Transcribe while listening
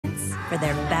for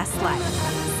their best life.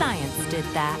 Science did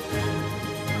that.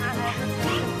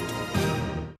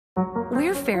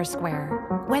 We're Fair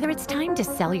Square. Whether it's time to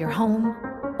sell your home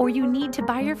or you need to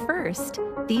buy your first,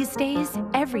 these days,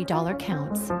 every dollar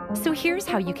counts. So here's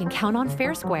how you can count on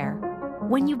Fair Square.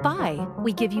 When you buy,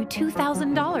 we give you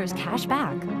 $2,000 cash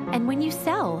back. And when you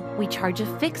sell, we charge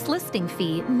a fixed listing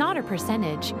fee, not a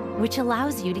percentage, which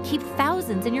allows you to keep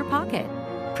thousands in your pocket.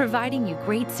 Providing you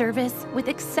great service with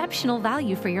exceptional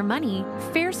value for your money,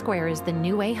 Fair Square is the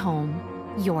new way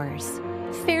home. Yours.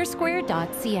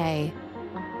 Fairsquare.ca.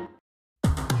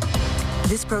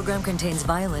 This program contains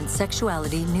violence,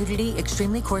 sexuality, nudity,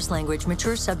 extremely coarse language,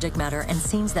 mature subject matter, and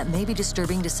scenes that may be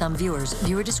disturbing to some viewers.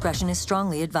 Viewer discretion is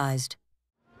strongly advised.